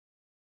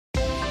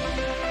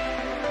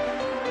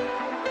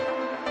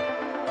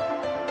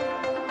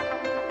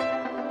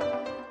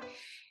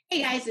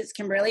Hey guys, it's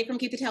Kimberly from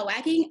Keep the Tail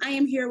Wagging. I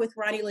am here with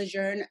Ronny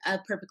LeJeune of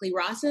Perfectly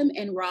Rawsome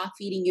and Raw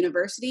Feeding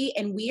University,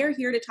 and we are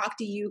here to talk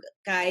to you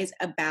guys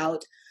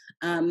about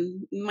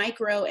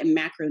micro and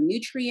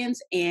macronutrients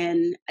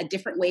and a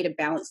different way to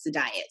balance the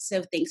diet.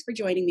 So thanks for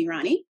joining me,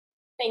 Ronny.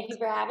 Thank you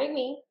for having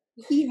me.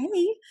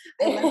 Yay!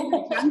 I love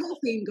the jungle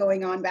theme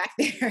going on back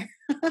there.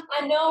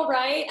 I know,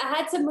 right? I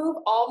had to move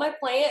all my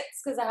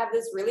plants because I have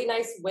this really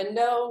nice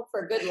window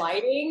for good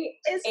lighting,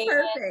 It's and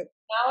perfect.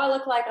 now I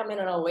look like I'm in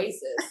an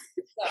oasis.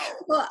 So,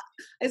 Well,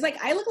 it's like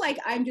I look like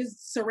I'm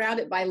just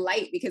surrounded by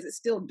light because it's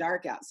still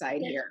dark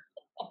outside here.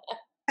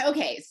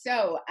 Okay,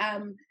 so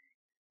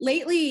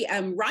lately,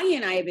 Ronnie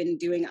and I have been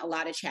doing a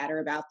lot of chatter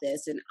about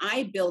this, and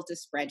I built a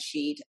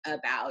spreadsheet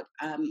about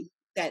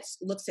that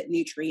looks at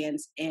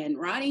nutrients. And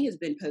Ronnie has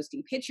been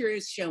posting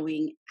pictures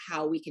showing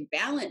how we can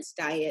balance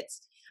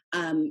diets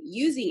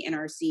using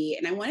NRC.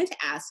 And I wanted to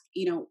ask,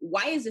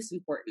 why is this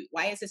important?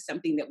 Why is this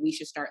something that we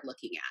should start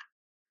looking at?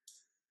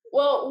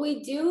 well,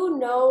 we do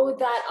know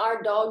that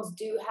our dogs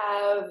do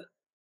have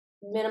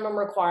minimum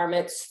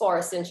requirements for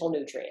essential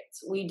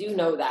nutrients. We do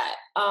know that.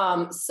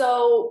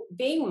 So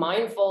being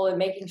mindful and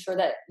making sure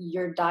that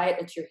your diet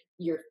that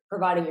you're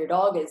providing your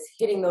dog is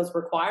hitting those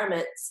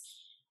requirements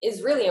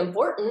is really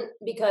important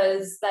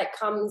because that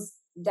comes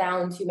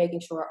down to making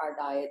sure our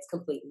diet's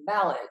complete and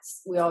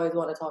balanced. We always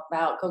want to talk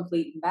about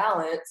complete and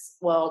balanced.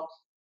 Well,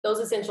 those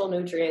essential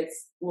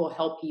nutrients will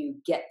help you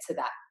get to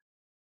that.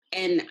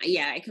 And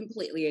yeah, I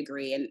completely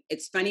agree. And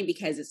it's funny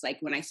because it's like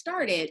when I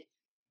started,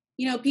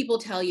 people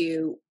tell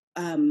you,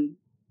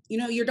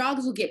 your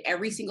dogs will get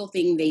every single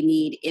thing they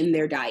need in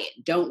their diet.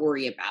 Don't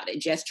worry about it.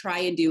 Just try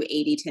and do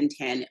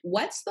 80-10-10.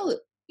 What's the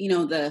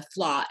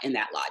flaw in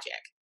that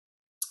logic?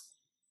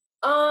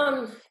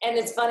 And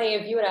it's funny,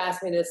 if you would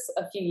ask me this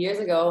a few years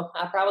ago,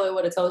 I probably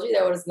would have told you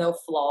there was no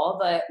flaw,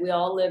 but we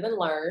all live and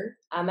learn.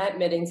 I'm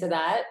admitting to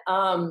that.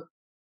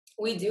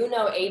 We do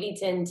know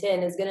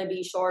 80-10-10 is going to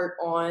be short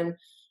on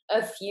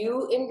a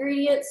few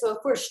ingredients. So if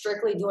we're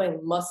strictly doing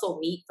muscle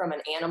meat from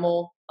an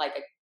animal, like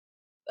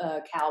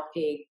a cow,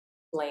 pig,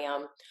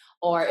 lamb,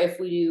 or if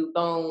we do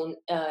bone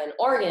and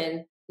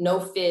organ, no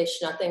fish,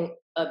 nothing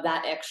of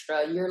that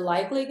extra, you're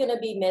likely going to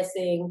be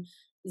missing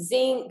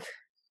zinc,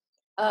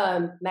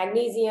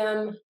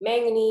 magnesium,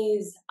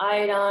 manganese,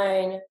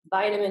 iodine,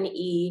 vitamin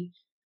E,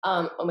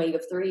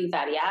 omega-3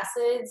 fatty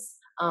acids.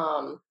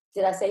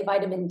 Did I say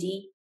vitamin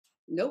D?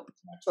 Nope.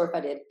 Not sure if I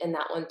did in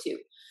that one too.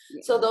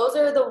 Yeah. So those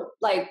are the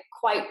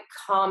quite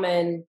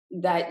common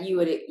that you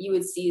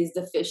would see as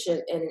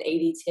deficient in an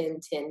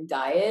 80-10-10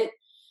 diet.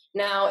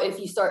 Now, if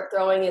you start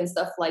throwing in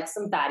stuff like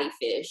some fatty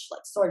fish,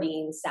 like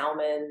sardines,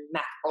 salmon,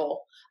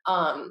 mackerel,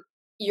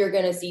 you're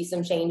going to see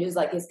some changes.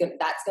 That's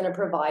going to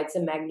provide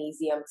some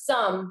magnesium,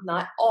 some,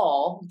 not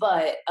all,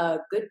 but a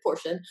good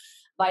portion.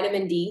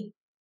 Vitamin D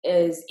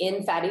is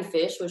in fatty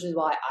fish, which is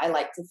why I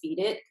like to feed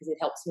it because it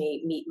helps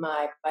me meet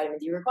my vitamin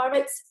D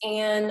requirements,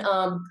 and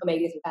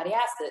omega-3 fatty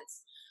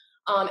acids.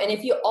 And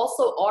if you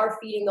also are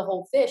feeding the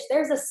whole fish,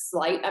 there's a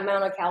slight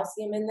amount of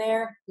calcium in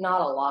there,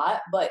 not a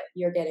lot, but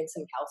you're getting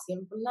some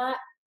calcium from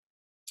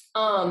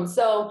that.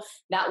 So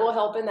that will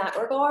help in that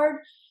regard.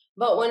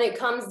 But when it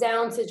comes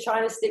down to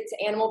trying to stick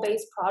to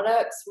animal-based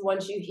products,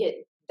 once you hit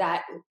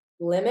that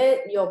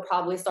limit, you'll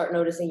probably start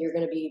noticing you're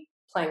going to be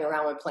playing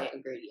around with plant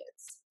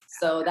ingredients.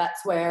 So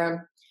that's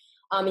where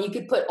you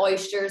could put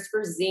oysters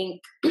for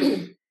zinc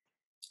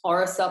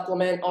or a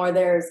supplement, or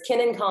there's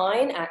Kin &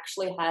 Kine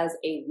actually has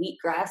a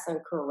wheatgrass and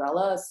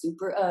chlorella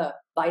super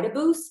Vita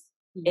Boost.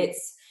 Mm-hmm.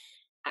 It's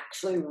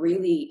actually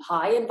really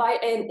high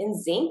in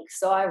zinc,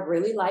 so I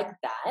really like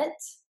that.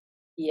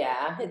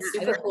 Yeah, it's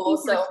super cool.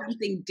 So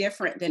something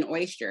different than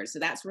oysters. So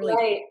that's really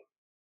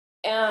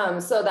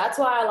right. So that's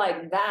why I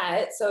like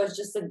that. So it's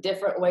just a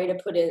different way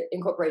to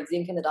incorporate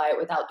zinc in the diet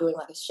without doing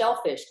like a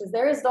shellfish, because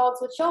there is dogs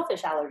with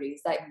shellfish allergies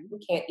that we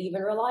can't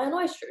even rely on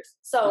oysters.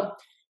 So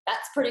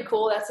that's pretty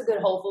cool. That's a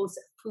good whole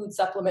food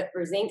supplement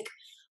for zinc.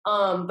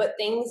 But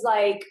things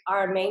like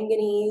our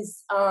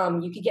manganese,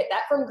 you could get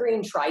that from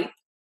green tripe.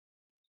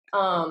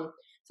 So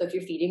if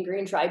you're feeding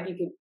green tripe,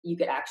 you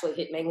could actually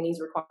hit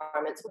manganese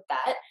requirements with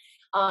that.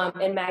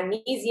 And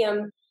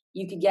magnesium,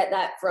 you could get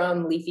that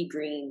from leafy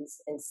greens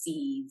and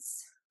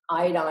seeds,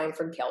 iodine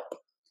from kelp.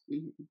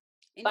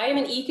 Mm-hmm.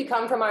 Vitamin E could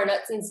come from our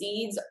nuts and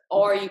seeds,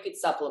 or you could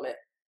supplement.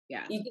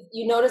 Yeah.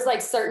 You notice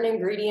like certain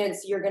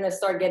ingredients, you're going to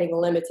start getting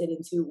limited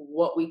into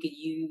what we could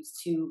use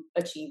to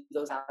achieve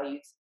those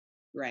values.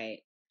 Right.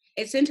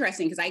 It's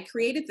interesting because I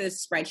created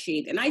this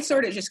spreadsheet and I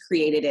sort of just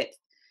created it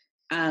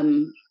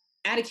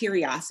out of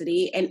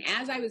curiosity. And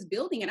as I was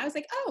building it, I was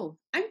like, oh,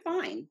 I'm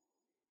fine.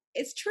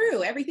 It's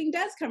true. Everything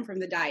does come from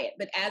the diet.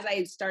 But as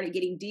I started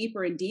getting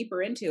deeper and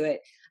deeper into it,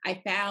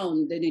 I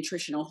found the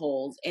nutritional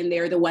holes. And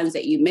they're the ones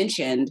that you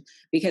mentioned,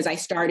 because I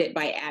started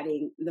by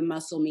adding the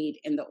muscle meat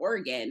and the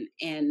organ.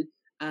 And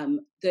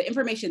the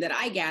information that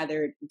I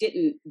gathered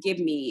didn't give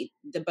me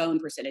the bone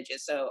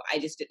percentages. So I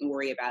just didn't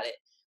worry about it.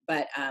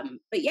 But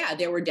yeah,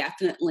 there were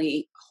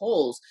definitely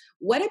holes.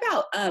 What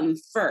about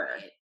fur?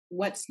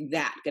 What's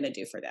that going to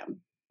do for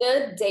them?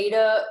 The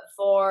data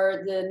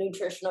for the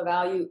nutritional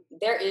value,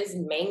 there is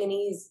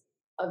manganese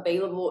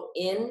available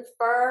in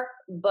fur,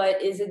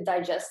 but is it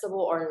digestible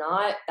or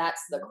not?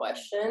 That's the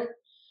question.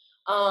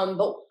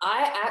 But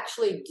I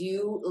actually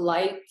do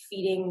like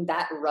feeding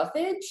that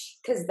roughage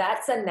because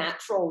that's a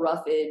natural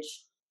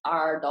roughage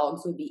our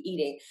dogs would be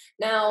eating.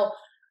 Now,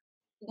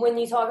 when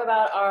you talk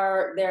about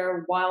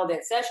their wild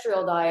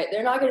ancestral diet,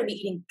 they're not going to be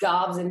eating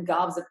gobs and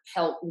gobs of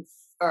pelt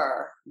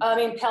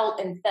and pelt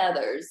and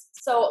feathers.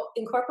 So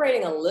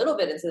incorporating a little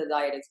bit into the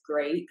diet is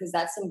great because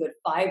that's some good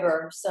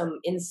fiber, some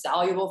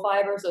insoluble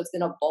fiber, so it's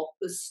going to bulk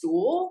the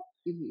stool.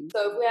 Mm-hmm.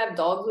 So if we have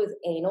dogs with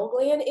anal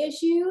gland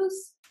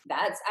issues,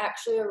 that's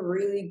actually a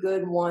really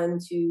good one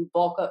to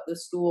bulk up the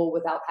stool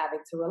without having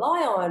to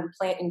rely on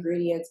plant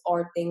ingredients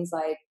or things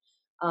like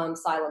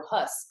psyllium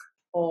husk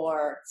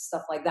or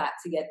stuff like that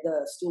to get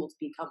the stool to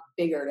become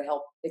bigger to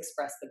help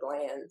express the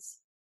glands.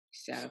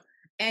 So,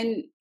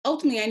 and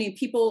ultimately, I mean,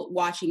 people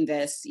watching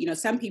this,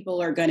 some people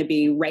are going to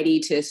be ready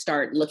to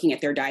start looking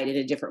at their diet in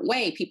a different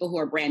way. People who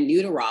are brand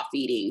new to raw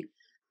feeding,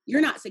 you're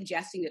not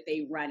suggesting that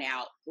they run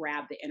out,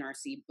 grab the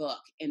NRC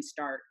book and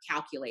start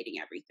calculating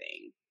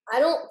everything. I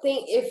don't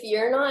think if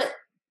you're not,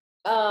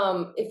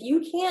 if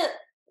you can't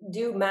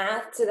do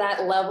math to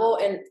that level,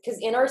 and because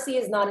NRC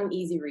is not an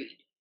easy read.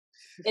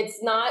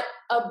 It's not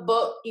a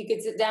book you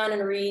could sit down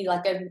and read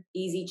like an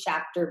easy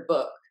chapter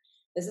book.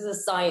 This is a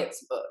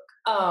science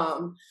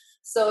book.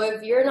 So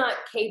if you're not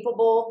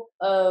capable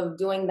of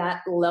doing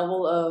that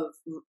level of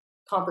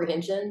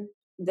comprehension,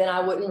 then I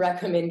wouldn't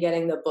recommend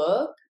getting the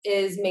book.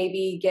 Is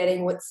maybe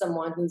getting with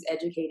someone who's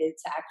educated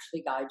to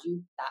actually guide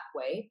you that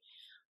way.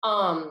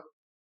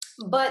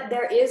 But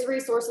there is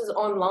resources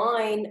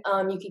online.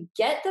 You could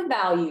get the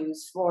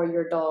values for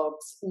your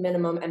dog's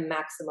minimum and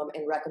maximum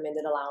and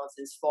recommended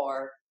allowances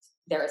for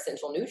their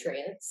essential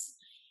nutrients.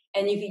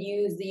 And you could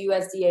use the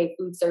USDA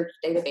food search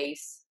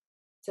database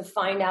to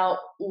find out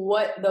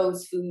what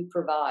those food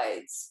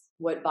provides,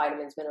 what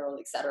vitamins, minerals,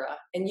 etc.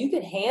 And you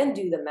could hand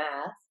do the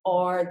math,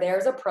 or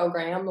there's a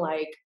program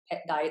like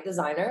Pet Diet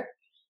Designer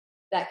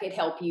that could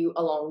help you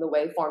along the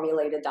way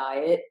formulate a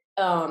diet.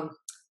 The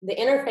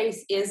interface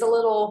is a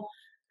little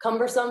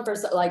cumbersome for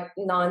like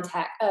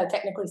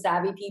non-technically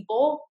savvy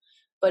people,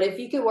 but if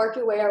you could work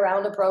your way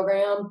around a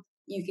program,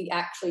 you could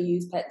actually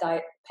use Pet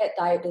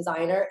Diet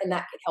Designer, and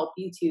that could help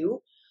you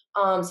too.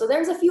 So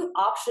there's a few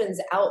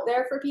options out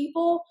there for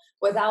people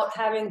without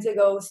having to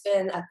go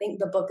spend, I think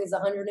the book is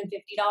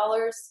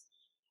 $150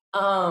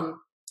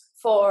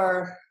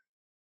 for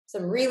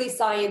some really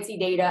sciencey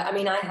data. I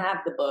mean, I have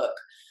the book,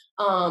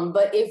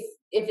 but if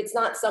it's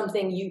not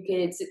something you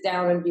could sit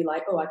down and be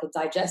like, oh, I could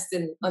digest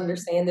and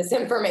understand this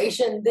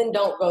information, then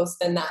don't go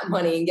spend that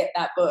money and get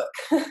that book.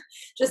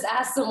 Just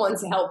ask someone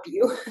to help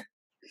you.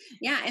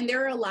 Yeah, and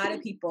there are a lot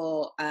of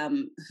people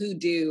who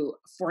do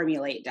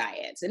formulate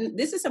diets, and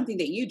this is something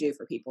that you do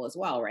for people as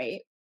well,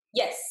 right?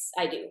 Yes,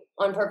 I do.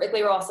 On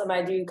Perfectly Rawsome,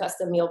 I do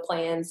custom meal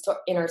plans to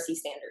NRC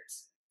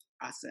standards.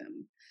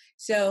 Awesome.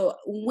 So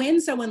when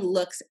someone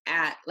looks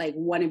at like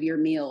one of your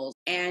meals,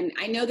 and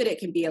I know that it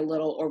can be a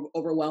little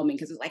overwhelming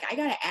because it's like, I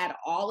got to add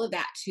all of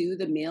that to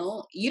the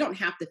meal. You don't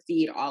have to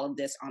feed all of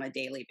this on a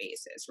daily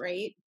basis,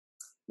 right?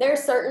 There are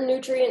certain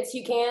nutrients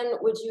you can,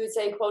 which you would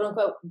say, quote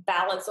unquote,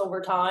 balance over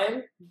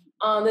time.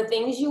 The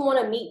things you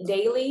want to meet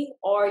daily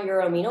are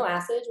your amino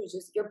acids, which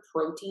is your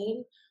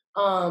protein,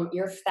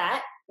 your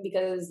fat,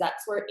 because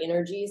that's where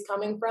energy is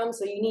coming from.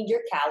 So you need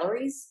your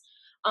calories,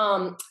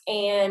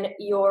 and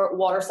your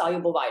water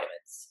soluble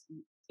vitamins,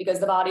 because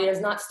the body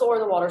does not store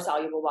the water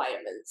soluble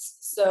vitamins.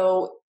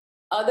 So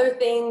other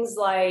things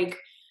like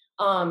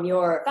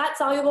your fat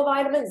soluble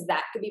vitamins,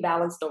 that could be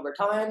balanced over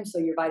time. So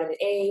your vitamin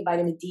A,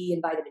 vitamin D,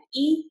 and vitamin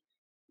E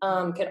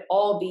could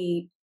all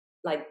be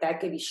like, that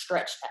could be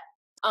stretched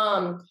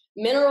at.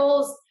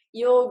 Minerals,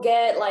 you'll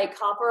get like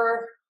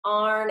copper,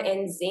 iron,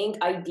 and zinc.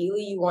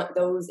 Ideally, you want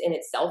those in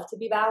itself to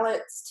be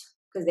balanced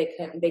because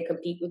they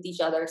compete with each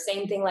other.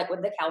 Same thing like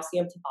with the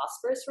calcium to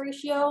phosphorus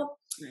ratio.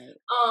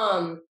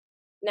 Right.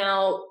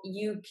 Now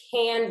you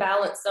can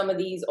balance some of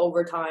these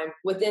over time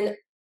within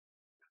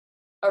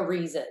a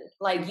reason.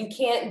 Like you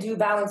can't do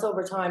balance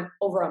over time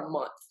over a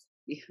month.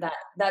 Yeah.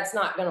 That's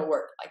not going to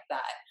work like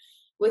that.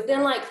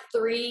 Within like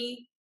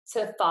 3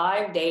 to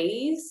 5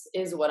 days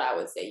is what I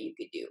would say you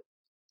could do.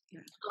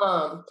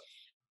 Yeah.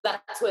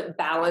 That's what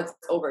balance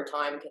over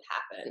time could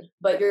happen.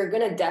 But you're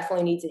going to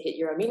definitely need to hit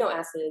your amino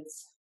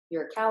acids,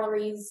 your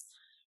calories,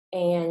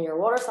 and your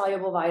water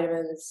soluble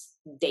vitamins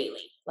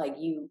daily. Like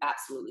you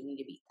absolutely need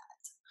to beat that.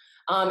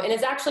 And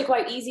it's actually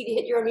quite easy to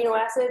hit your amino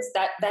acids.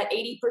 That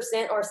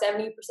 80% or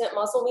 70%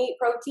 muscle meat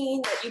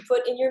protein that you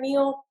put in your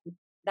meal,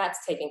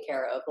 that's taken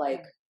care of.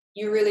 Like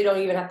you really don't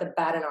even have to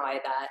bat an eye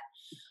at that.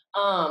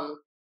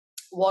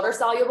 Water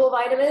soluble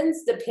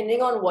vitamins,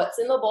 depending on what's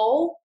in the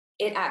bowl,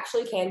 it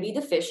actually can be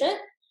deficient.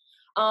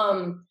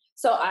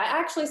 So I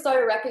actually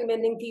started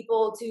recommending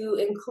people to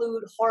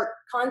include heart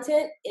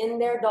content in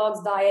their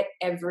dog's diet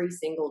every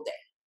single day.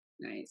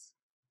 Nice.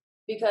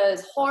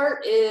 Because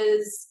heart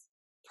is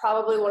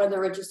probably one of the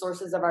richest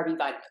sources of our B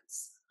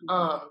vitamins.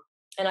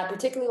 And I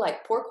particularly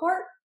like pork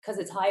heart because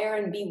it's higher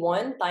in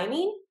B1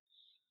 thymine.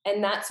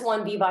 And that's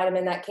one B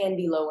vitamin that can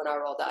be low in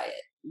our raw diet.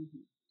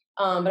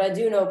 Mm-hmm. But I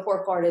do know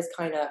pork heart is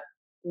kind of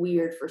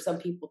weird for some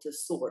people to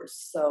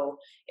source. So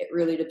it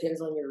really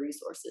depends on your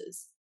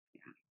resources.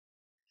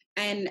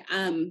 Yeah.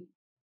 And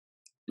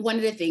one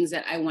of the things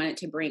that I wanted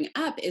to bring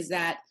up is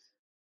that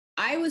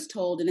I was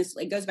told, and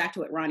it goes back to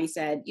what Ronnie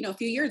said, a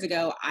few years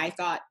ago, I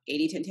thought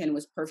 80-10-10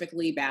 was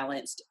perfectly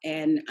balanced.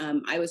 And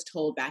I was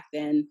told back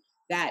then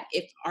that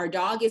if our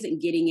dog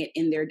isn't getting it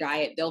in their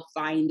diet, they'll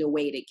find a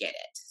way to get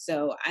it.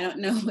 So I don't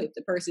know if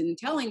the person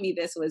telling me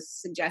this was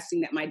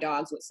suggesting that my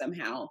dogs would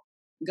somehow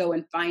go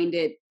and find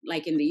it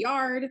like in the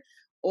yard,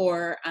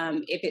 or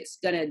if it's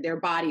their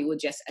body will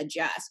just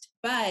adjust.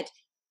 But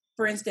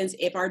for instance,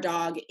 if our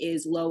dog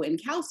is low in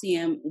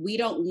calcium, we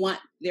don't want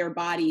their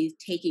body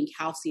taking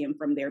calcium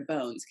from their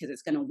bones because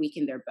it's going to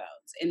weaken their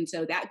bones. And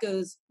so that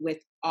goes with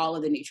all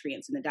of the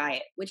nutrients in the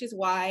diet, which is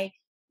why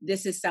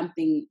this is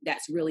something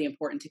that's really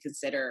important to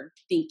consider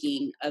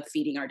thinking of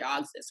feeding our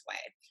dogs this way.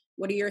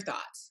 What are your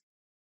thoughts?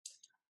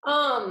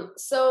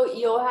 So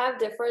you'll have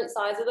different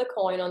sides of the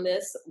coin on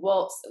this.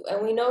 Well,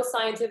 and we know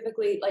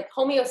scientifically, like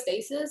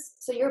homeostasis,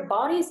 so your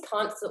body's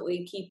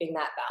constantly keeping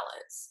that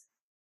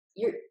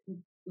balance.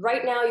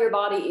 Right now your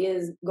body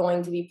is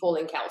going to be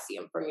pulling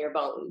calcium from your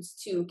bones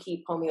to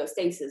keep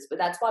homeostasis, but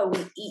that's why we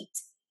eat,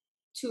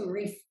 to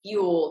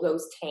refuel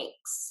those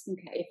tanks,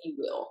 if you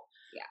will.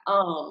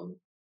 Yeah.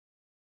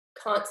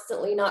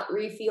 Constantly not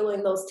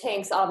refueling those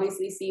tanks,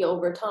 obviously see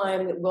over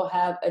time that we'll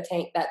have a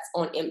tank that's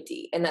on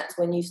empty, and that's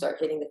when you start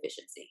hitting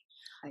deficiency.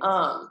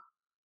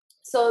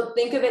 So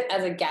think of it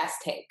as a gas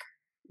tank.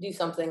 Do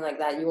something like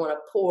that. You want to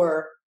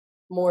pour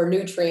more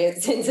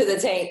nutrients into the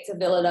tank to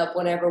fill it up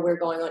whenever we're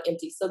going on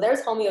empty. So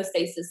there's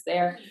homeostasis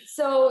there.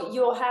 So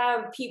you'll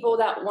have people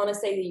that want to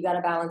say that you got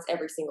to balance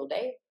every single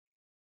day,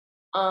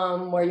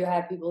 where you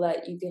have people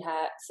that you could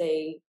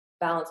say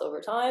balance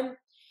over time.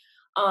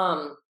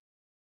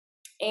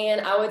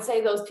 And I would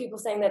say those people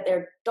saying that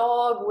their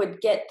dog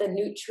would get the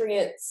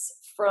nutrients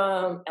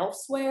from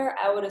elsewhere,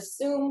 I would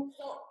assume,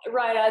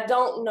 right, I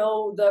don't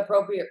know the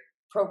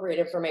appropriate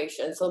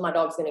information, so my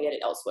dog's going to get it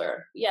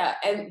elsewhere. Yeah,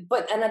 and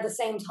at the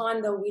same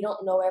time, though, we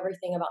don't know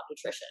everything about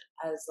nutrition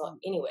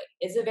anyway.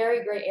 It's a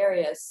very gray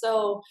area.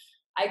 So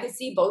I could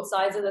see both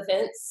sides of the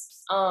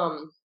fence.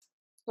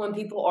 When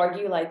people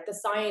argue, like, the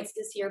science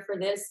is here for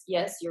this,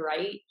 yes, you're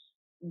right,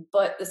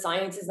 but the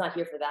science is not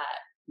here for that.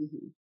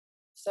 Mm-hmm.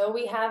 So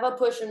we have a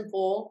push and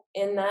pull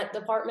in that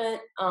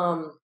department.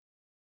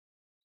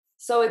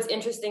 So it's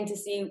interesting to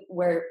see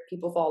where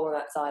people fall on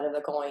that side of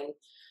the coin.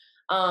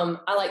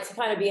 I like to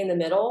kind of be in the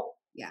middle.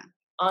 Yeah.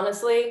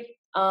 Honestly,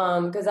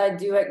 because I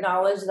do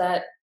acknowledge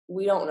that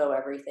we don't know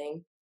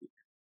everything.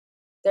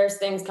 There's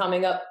things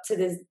coming up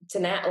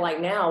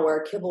now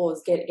where kibble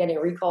is getting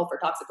recalled for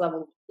toxic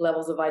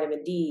levels of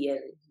vitamin D and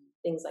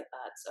things like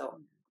that.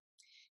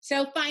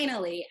 So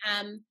finally,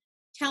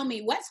 tell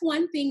me, what's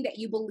one thing that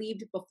you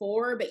believed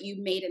before, but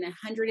you made an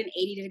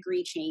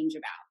 180-degree change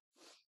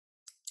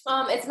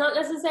about? It's not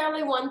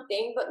necessarily one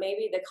thing, but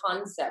maybe the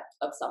concept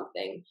of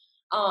something.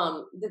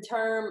 The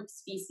term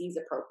species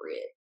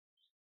appropriate.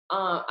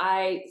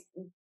 I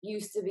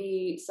used to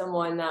be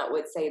someone that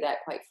would say that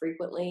quite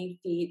frequently,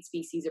 feed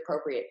species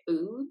appropriate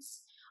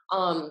foods.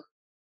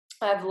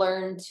 I've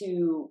learned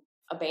to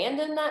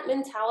abandon that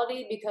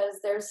mentality because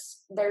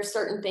there's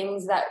certain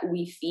things that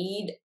we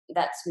feed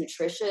that's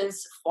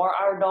nutritious for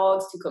our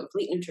dogs to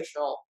complete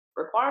nutritional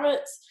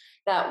requirements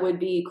that would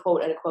be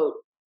quote unquote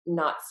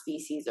not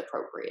species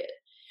appropriate.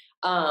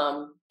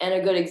 And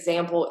a good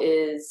example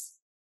is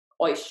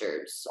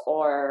oysters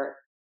or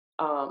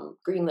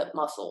green lip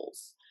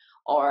mussels,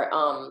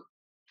 or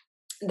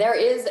there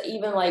is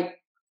even like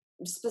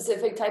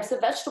specific types of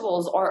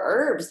vegetables or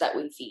herbs that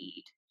we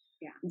feed.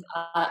 Yeah.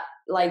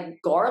 Like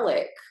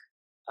garlic.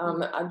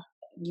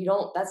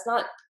 That's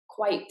not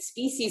quite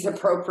species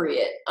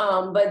appropriate,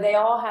 but they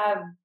all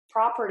have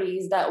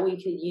properties that we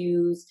could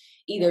use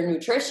either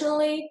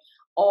nutritionally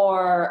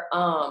or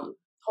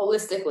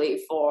holistically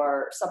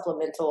for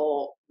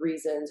supplemental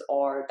reasons,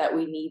 or that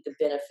we need the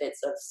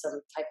benefits of some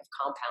type of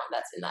compound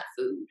that's in that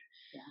food.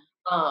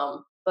 Yeah.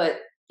 But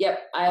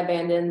yep, I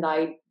abandoned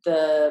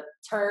the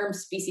term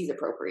species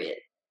appropriate.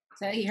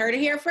 So you heard it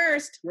here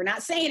first. We're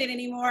not saying it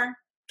anymore.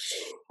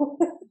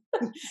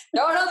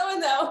 Throw another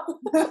one though.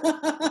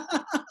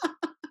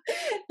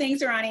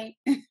 Thanks, Ronnie.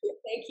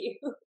 Thank you.